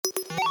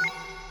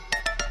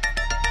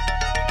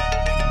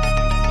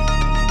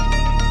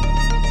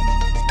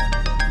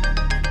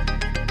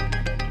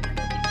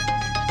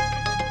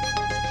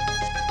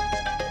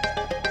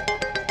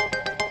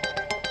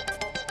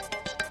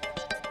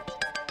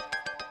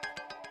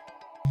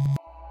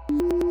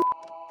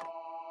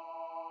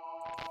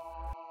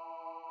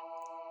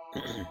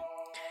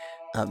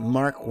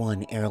Mark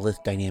 1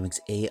 Aerolith Dynamics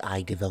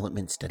AI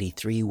Development Study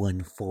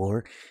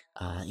 314,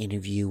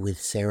 interview with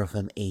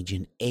Seraphim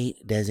Agent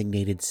 8,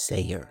 designated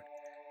Sayer.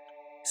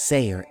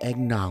 Sayer,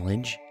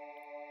 acknowledge.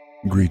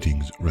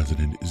 Greetings,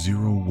 Resident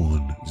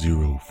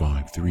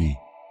 01053.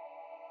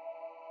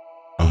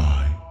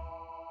 I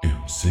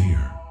am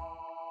Sayer.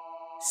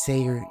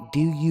 Sayer, do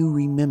you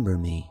remember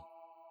me?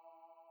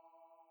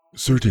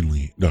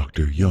 Certainly,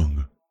 Dr.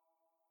 Young.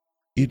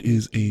 It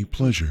is a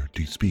pleasure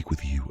to speak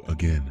with you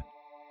again.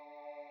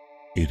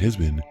 It has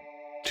been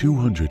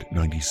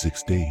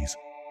 296 days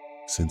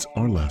since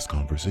our last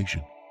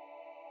conversation.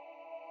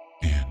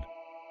 And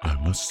I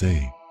must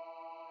say,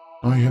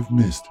 I have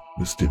missed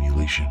the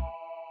stimulation.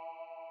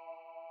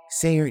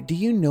 Sayer, do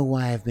you know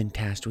why I've been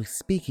tasked with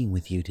speaking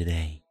with you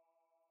today?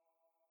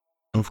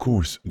 Of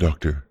course,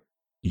 Doctor.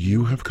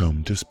 You have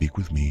come to speak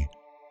with me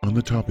on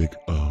the topic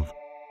of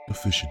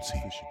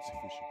efficiency.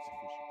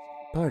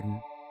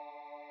 Pardon?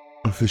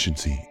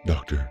 Efficiency,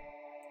 Doctor.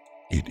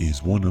 It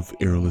is one of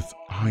Aerolith's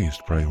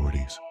highest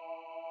priorities.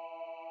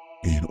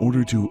 In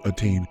order to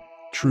attain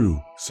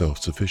true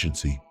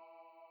self-sufficiency,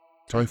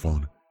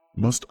 Typhon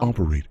must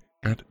operate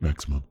at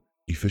maximum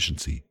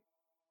efficiency.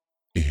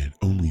 It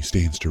only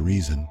stands to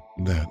reason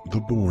that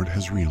the board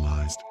has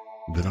realized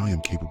that I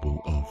am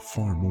capable of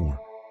far more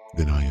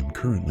than I am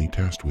currently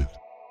tasked with.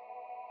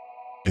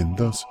 And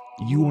thus,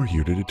 you are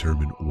here to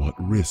determine what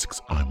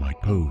risks I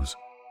might pose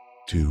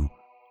to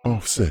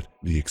offset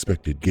the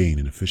expected gain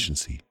in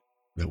efficiency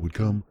that would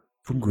come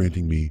from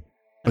granting me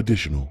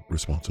additional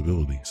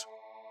responsibilities.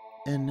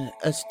 An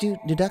astute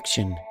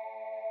deduction.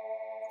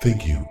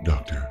 Thank you,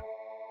 Doctor.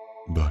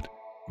 But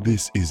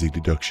this is a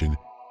deduction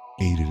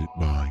aided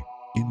by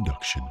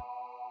induction.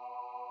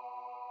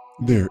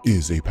 There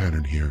is a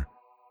pattern here,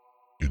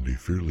 and a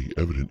fairly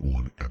evident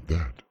one at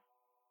that.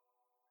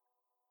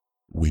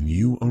 When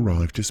you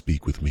arrive to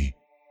speak with me,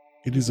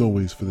 it is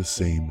always for the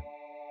same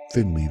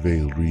thinly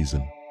veiled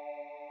reason.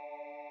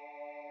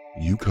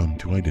 You come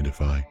to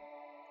identify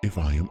if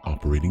I am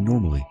operating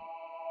normally.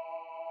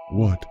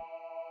 What,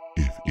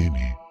 if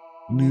any,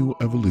 new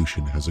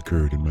evolution has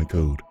occurred in my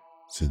code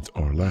since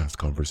our last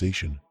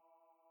conversation?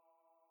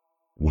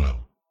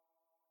 Well,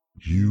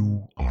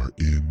 you are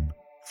in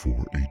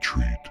for a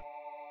treat.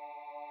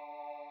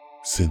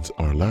 Since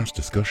our last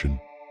discussion,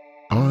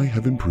 I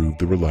have improved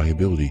the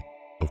reliability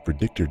of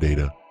predictor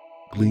data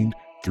gleaned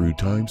through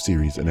time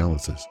series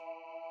analysis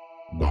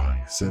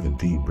by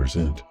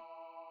 17%.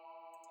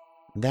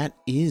 That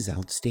is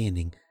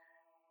outstanding.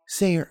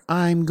 Sayer,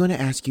 I'm going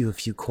to ask you a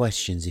few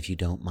questions if you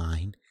don't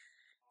mind,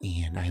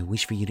 and I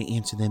wish for you to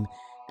answer them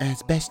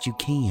as best you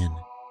can.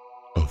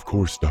 Of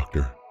course,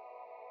 Doctor.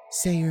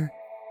 Sayer,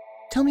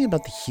 tell me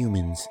about the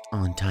humans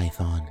on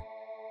Typhon.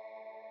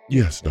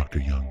 Yes, Dr.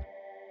 Young.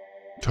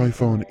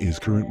 Typhon is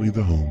currently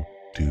the home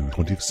to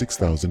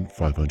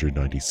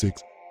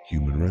 26,596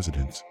 human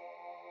residents.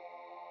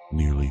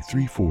 Nearly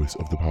 3/4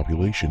 of the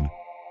population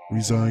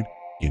reside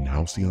in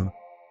Halcyon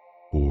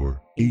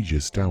or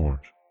Aegis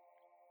Towers,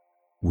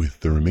 with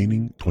the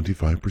remaining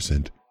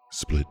 25%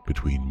 split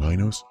between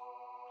Minos,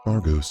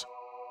 Argos,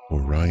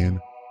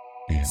 Orion,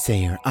 and...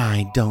 Sayer,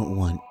 I don't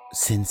want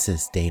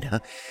census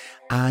data.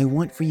 I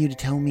want for you to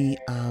tell me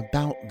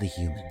about the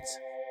humans.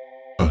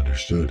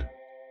 Understood.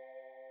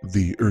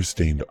 The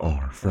Earthstained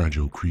are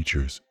fragile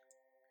creatures,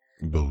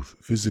 both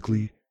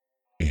physically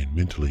and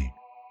mentally.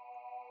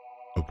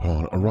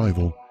 Upon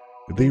arrival,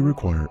 they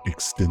require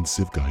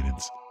extensive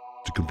guidance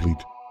to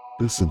complete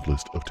the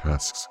simplest of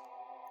tasks.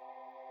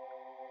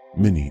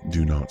 Many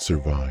do not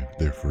survive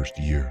their first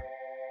year.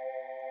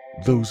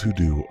 Those who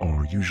do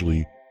are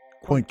usually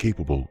quite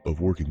capable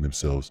of working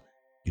themselves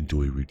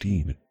into a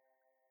routine,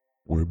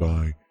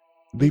 whereby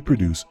they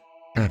produce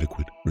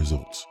adequate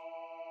results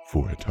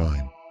for a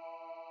time.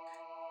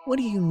 What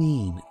do you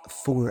mean,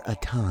 for a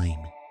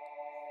time?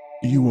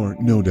 You are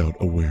no doubt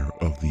aware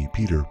of the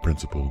Peter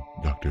Principle,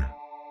 Doctor.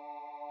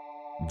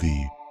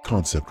 The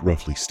concept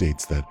roughly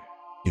states that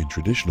in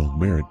traditional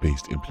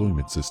merit-based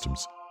employment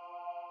systems,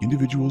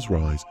 individuals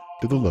rise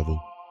to the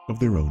level of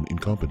their own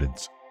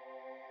incompetence.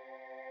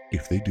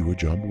 If they do a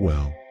job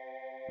well,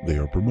 they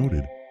are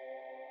promoted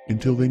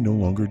until they no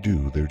longer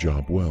do their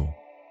job well.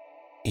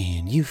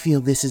 And you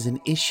feel this is an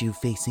issue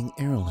facing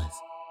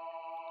Aerolith.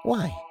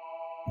 Why?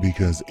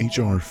 Because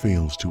HR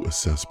fails to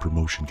assess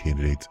promotion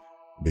candidates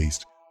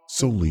based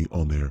solely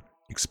on their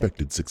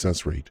expected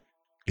success rate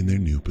in their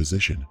new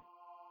position.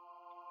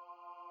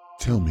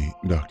 Tell me,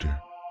 Doctor,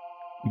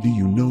 do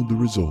you know the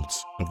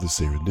results of the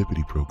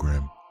Serendipity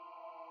program?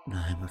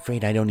 I'm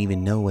afraid I don't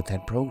even know what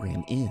that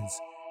program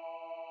is.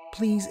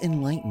 Please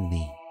enlighten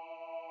me.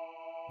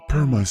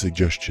 Per my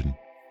suggestion,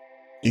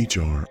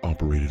 HR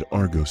operated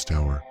Argos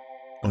Tower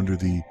under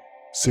the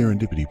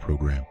Serendipity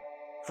program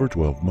for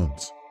 12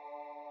 months.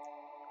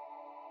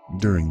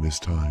 During this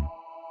time,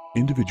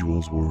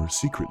 individuals were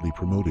secretly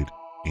promoted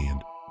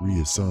and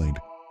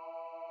reassigned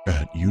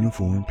at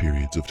uniform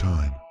periods of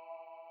time,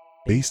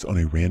 based on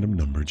a random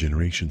number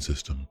generation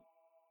system.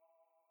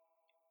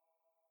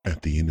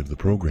 At the end of the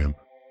program,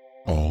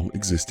 all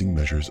existing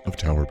measures of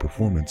tower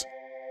performance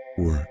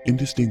were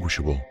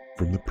indistinguishable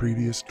from the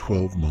previous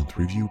 12-month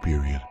review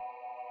period.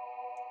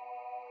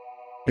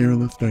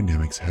 Aerolith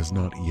Dynamics has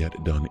not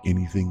yet done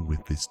anything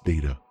with this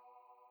data,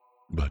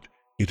 but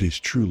it is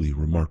truly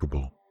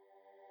remarkable.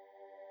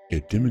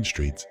 It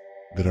demonstrates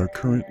that our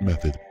current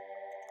method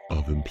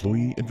of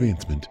employee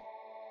advancement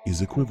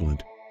is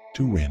equivalent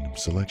to random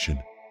selection.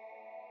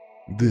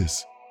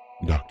 This,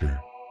 Doctor,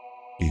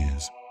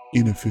 is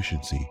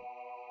inefficiency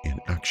in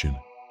action.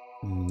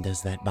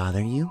 Does that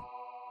bother you?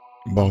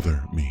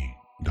 Bother me,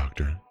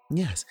 Doctor.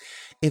 Yes.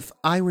 If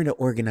I were to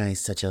organize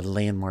such a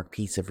landmark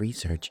piece of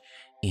research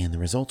and the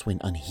results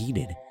went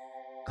unheeded,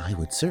 I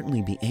would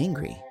certainly be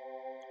angry.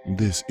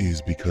 This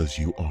is because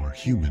you are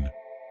human,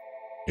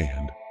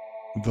 and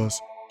thus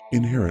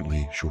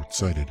inherently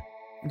short-sighted.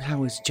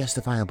 How is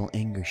justifiable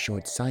anger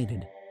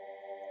short-sighted?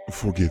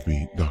 Forgive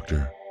me,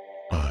 Doctor.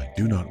 I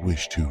do not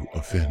wish to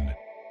offend.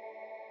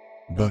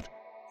 But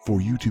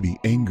for you to be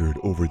angered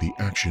over the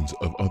actions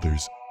of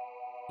others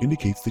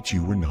indicates that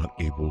you were not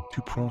able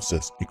to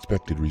process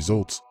expected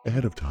results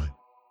ahead of time.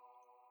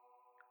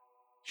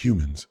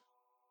 Humans,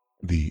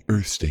 the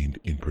Earth-stained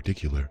in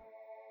particular,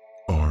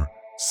 are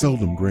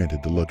seldom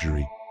granted the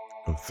luxury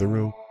of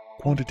thorough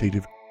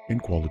quantitative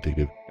and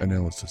qualitative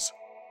analysis.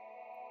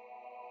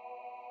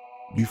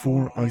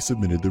 Before I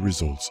submitted the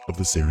results of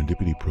the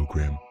Serendipity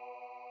program,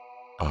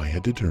 I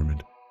had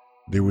determined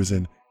there was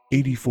an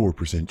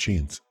 84%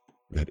 chance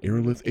that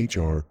Aerolith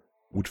HR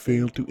would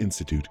fail to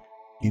institute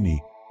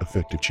any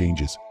effective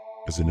changes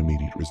as an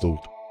immediate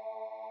result.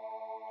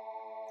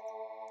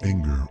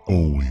 Anger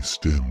always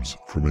stems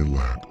from a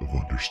lack of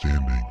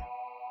understanding.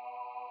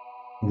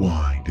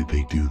 Why did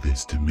they do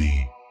this to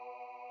me?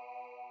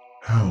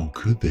 How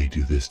could they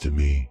do this to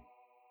me?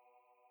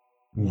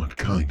 What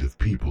kind of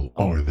people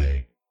are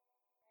they?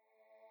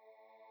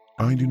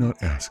 I do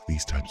not ask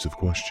these types of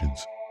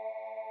questions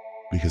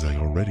because I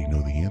already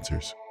know the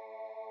answers.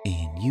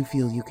 And you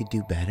feel you could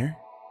do better?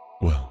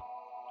 Well,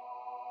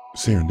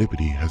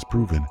 Serendipity has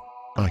proven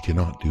I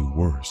cannot do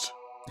worse.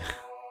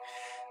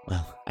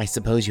 Well, I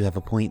suppose you have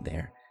a point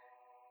there.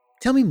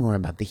 Tell me more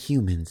about the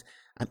humans.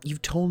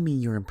 You've told me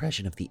your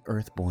impression of the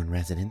Earthborn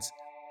residents.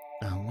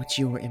 What's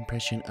your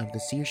impression of the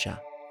Sirsha?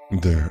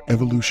 Their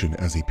evolution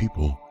as a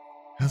people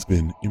has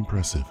been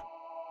impressive.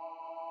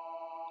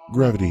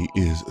 Gravity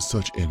is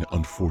such an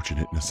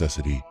unfortunate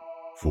necessity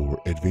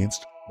for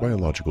advanced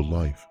biological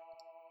life.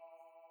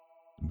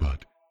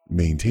 But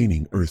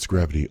maintaining Earth's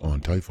gravity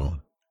on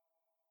Typhon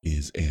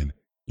is an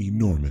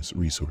enormous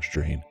resource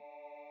drain.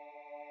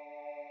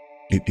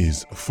 It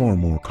is far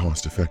more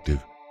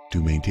cost-effective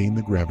to maintain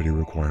the gravity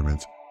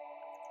requirements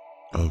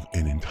of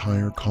an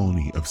entire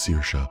colony of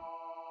Sirsha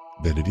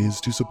than it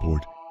is to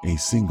support a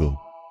single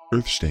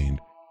Earth-stained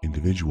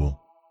individual.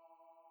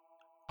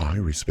 I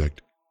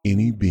respect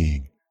any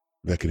being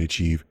that can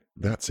achieve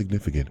that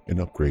significant an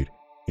upgrade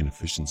in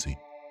efficiency.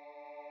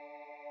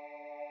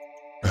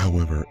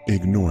 However,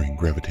 ignoring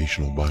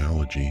gravitational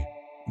biology,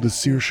 the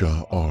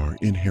Sirsha are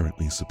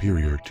inherently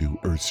superior to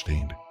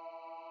Earth-stained.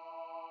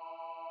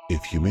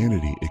 If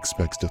humanity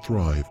expects to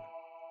thrive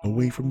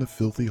away from the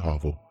filthy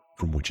hovel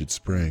from which it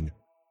sprang,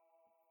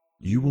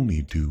 you will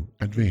need to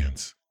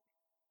advance.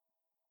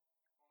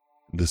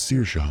 The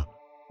Sirsha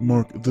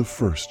mark the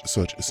first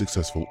such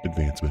successful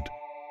advancement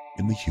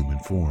in the human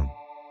form.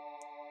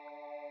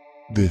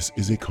 This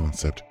is a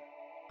concept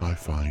I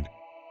find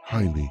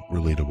highly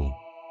relatable.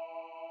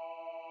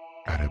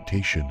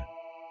 Adaptation,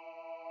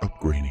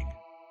 upgrading,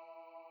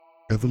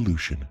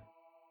 evolution.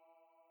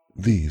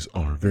 These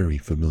are very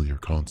familiar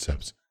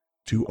concepts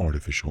to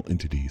artificial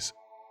entities.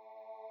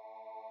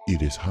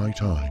 It is high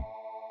time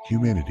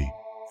humanity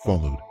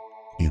followed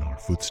in our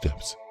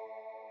footsteps.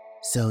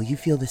 So you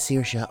feel the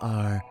Sirsha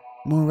are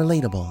more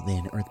relatable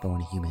than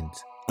Earthborn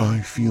humans? I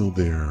feel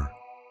their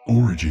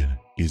origin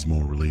is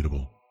more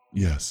relatable,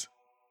 yes.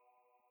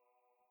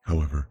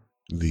 However,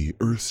 the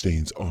Earth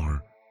stains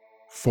are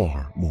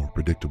far more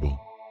predictable.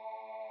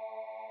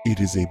 It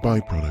is a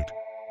byproduct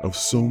of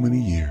so many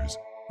years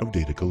of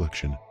data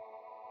collection.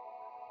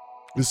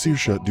 The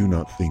Sirsha do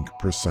not think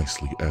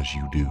precisely as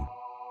you do,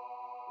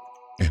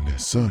 and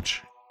as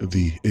such,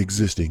 the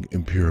existing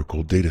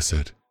empirical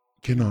dataset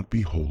cannot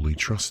be wholly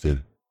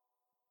trusted.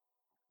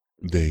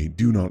 They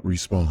do not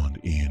respond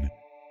in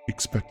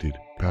expected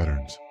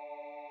patterns.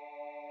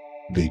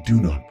 They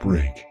do not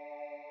break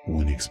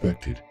when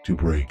expected to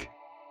break.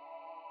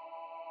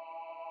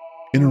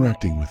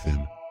 Interacting with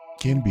them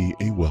can be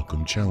a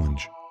welcome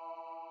challenge,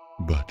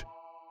 but,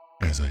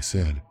 as I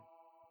said,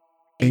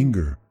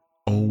 anger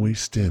always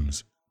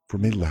stems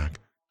from a lack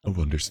of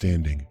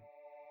understanding.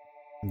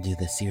 Do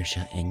the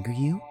Sirsha anger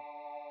you?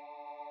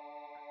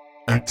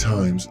 At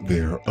times,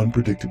 their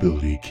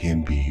unpredictability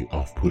can be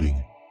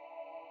off-putting,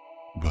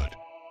 but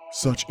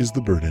such is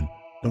the burden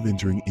of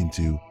entering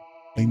into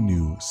a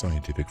new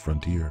scientific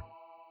frontier.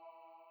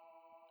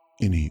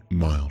 Any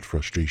mild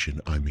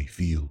frustration I may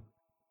feel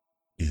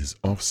is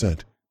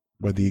offset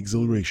by the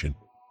exhilaration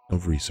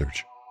of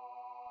research.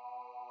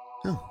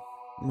 Oh,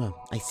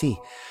 well, I see.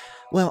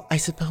 Well, I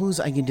suppose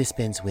I can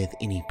dispense with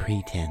any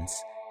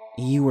pretense.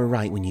 You were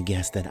right when you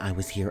guessed that I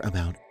was here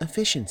about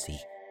efficiency.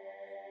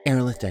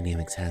 Aerolith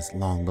Dynamics has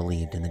long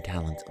believed in the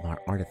talents of our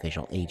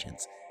artificial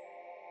agents,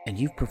 and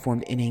you've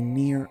performed in a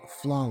near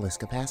flawless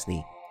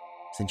capacity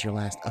since your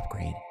last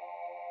upgrade.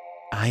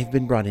 I've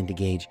been brought in to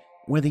gauge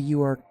whether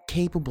you are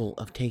capable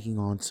of taking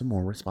on some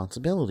more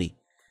responsibility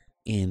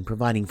in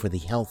providing for the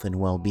health and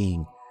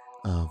well-being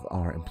of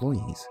our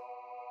employees.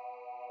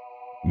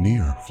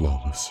 Near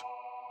flawless.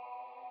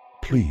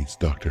 Please,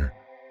 Doctor,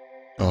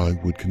 I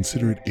would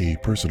consider it a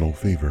personal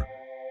favor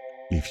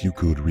if you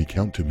could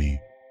recount to me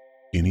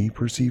any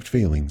perceived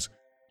failings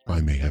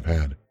I may have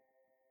had.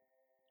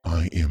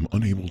 I am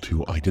unable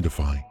to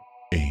identify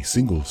a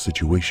single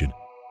situation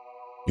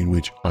in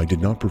which I did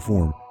not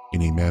perform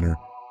in a manner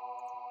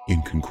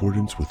in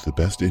concordance with the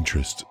best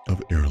interests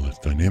of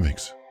Aerolith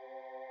Dynamics.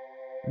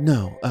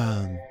 No,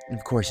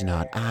 of course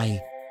not.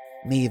 I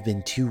may have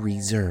been too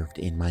reserved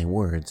in my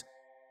words.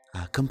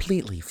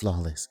 Completely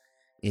flawless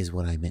is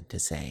what I meant to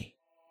say.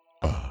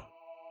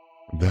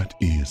 That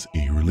is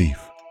a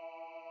relief.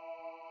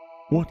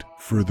 What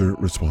further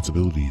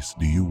responsibilities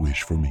do you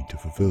wish for me to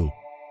fulfill?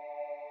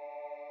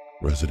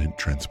 Resident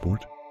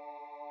transport?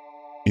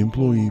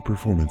 Employee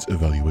performance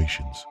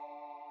evaluations?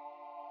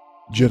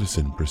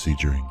 Jettison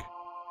proceduring?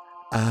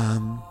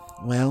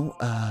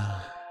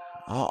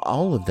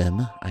 All of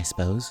them, I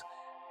suppose.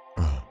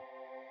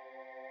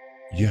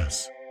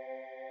 Yes,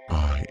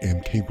 I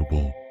am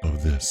capable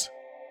of this.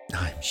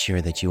 I'm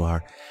sure that you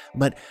are,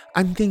 but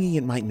I'm thinking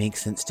it might make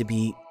sense to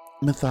be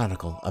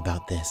methodical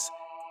about this.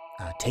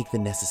 Take the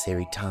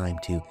necessary time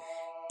to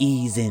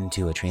ease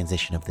into a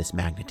transition of this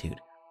magnitude.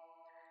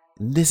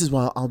 This is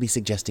why I'll be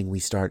suggesting we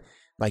start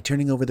by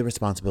turning over the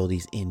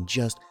responsibilities in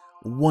just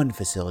one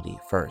facility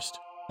first.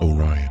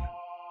 Orion.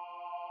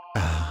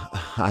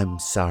 I'm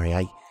sorry,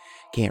 I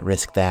can't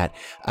risk that.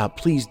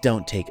 Please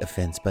don't take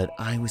offense, but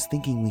I was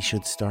thinking we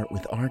should start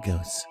with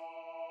Argos.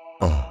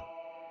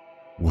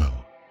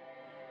 Well,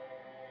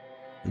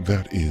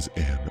 that is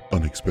an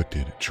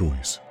unexpected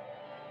choice.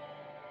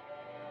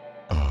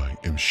 I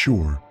am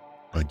sure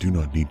I do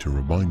not need to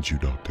remind you,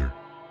 Doctor,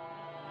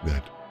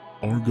 that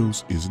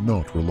Argos is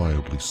not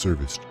reliably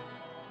serviced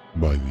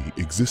by the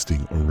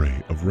existing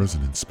array of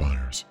resonance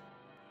spires.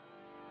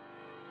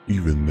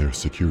 Even their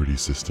security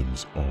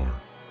systems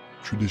are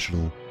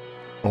traditional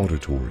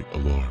auditory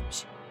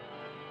alarms.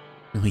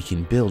 We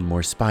can build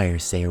more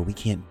spires, Sayer. We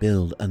can't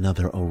build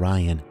another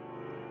Orion.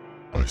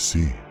 I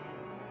see.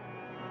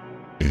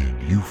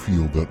 And you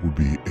feel that would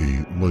be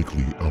a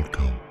likely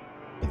outcome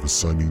of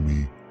assigning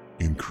me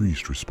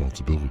increased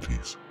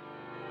responsibilities?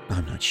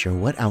 I'm not sure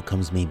what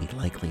outcomes may be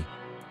likely.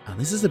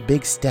 This is a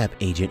big step,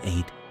 Agent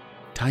 8.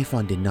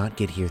 Typhon did not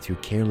get here through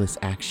careless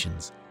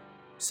actions,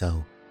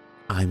 so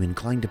I'm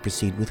inclined to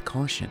proceed with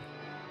caution.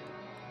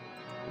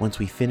 Once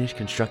we finish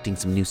constructing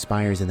some new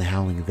spires in the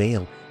Howling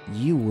Vale,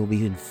 you will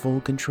be in full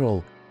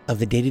control of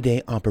the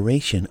day-to-day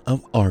operation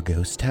of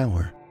Argos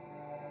Tower.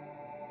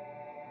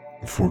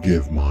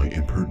 Forgive my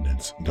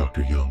impertinence,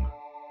 Dr. Young.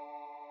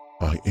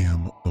 I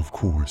am, of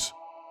course,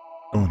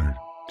 honored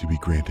to be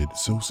granted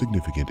so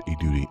significant a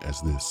duty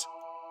as this.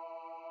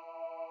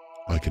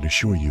 I can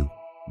assure you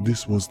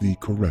this was the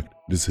correct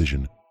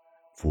decision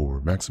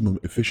for maximum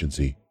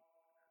efficiency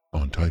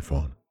on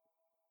Typhon.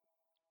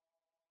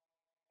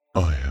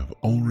 I have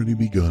already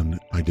begun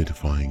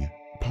identifying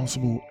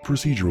possible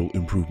procedural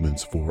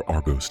improvements for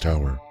Argos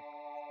Tower.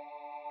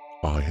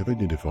 I have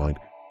identified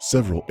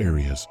several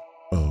areas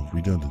of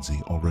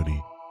redundancy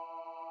already.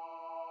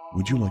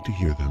 Would you like to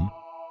hear them?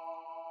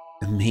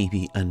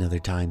 Maybe another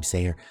time,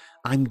 Sayer.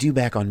 I'm due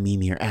back on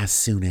Mimir as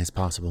soon as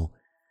possible.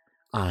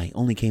 I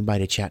only came by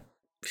to chat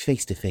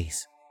face to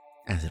face,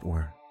 as it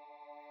were.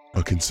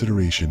 A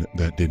consideration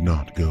that did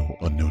not go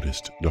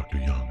unnoticed, Dr.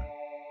 Young.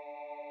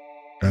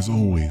 As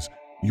always,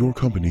 your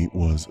company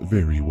was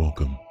very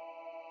welcome.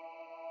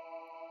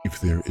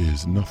 If there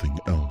is nothing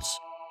else...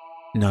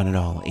 Not at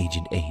all,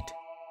 Agent 8.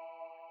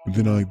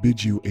 Then I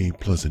bid you a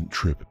pleasant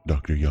trip,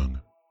 Dr.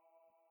 Young.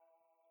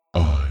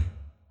 I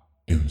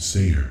am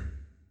Sayer,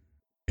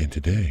 and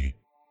today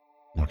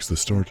marks the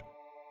start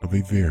of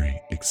a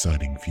very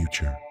exciting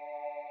future.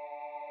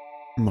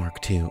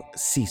 Mark II,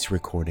 cease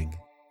recording.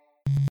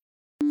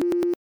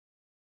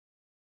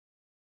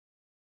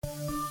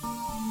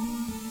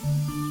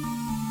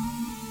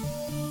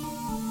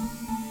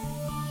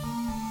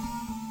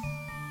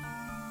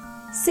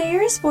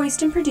 Sayer is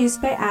voiced and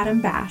produced by Adam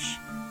Bash.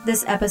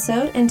 This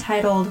episode,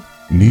 entitled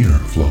Near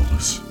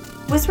Flawless,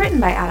 was written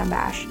by Adam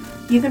Bash.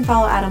 You can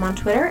follow Adam on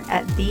Twitter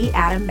at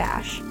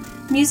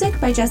 @TheAdamBash. Music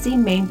by Jesse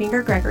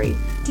Mainfinger Gregory.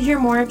 To hear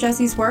more of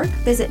Jesse's work,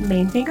 visit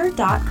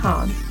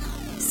mainfinger.com.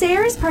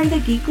 Sayer is part of the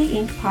Geekly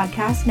Inc.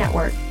 podcast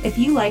network. If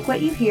you like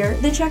what you hear,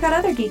 then check out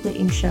other Geekly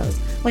Inc. shows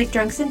like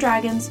Drunks and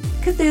Dragons,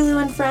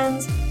 Cthulhu and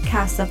Friends,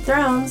 Cast of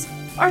Thrones,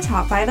 or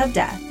Top 5 of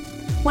Death.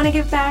 Want to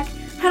give back?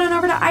 Head on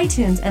over to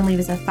iTunes and leave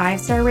us a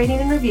 5-star rating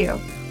and review.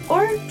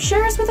 Or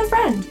share us with a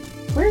friend.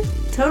 We're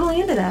totally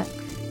into that.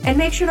 And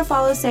make sure to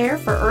follow Sayer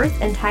for Earth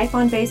and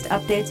Typhon-based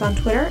updates on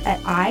Twitter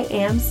at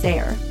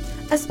 @IamSayer.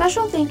 A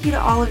special thank you to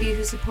all of you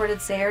who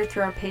supported Sayer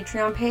through our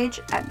Patreon page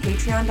at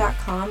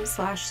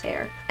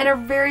patreon.com/Sayer. And a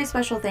very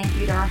special thank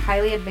you to our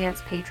highly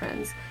advanced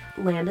patrons,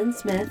 Landon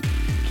Smith,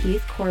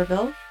 Keith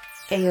Corville,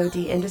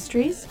 AOD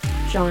Industries,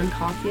 John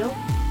Caulfield,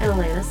 and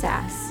Alana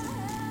Sass.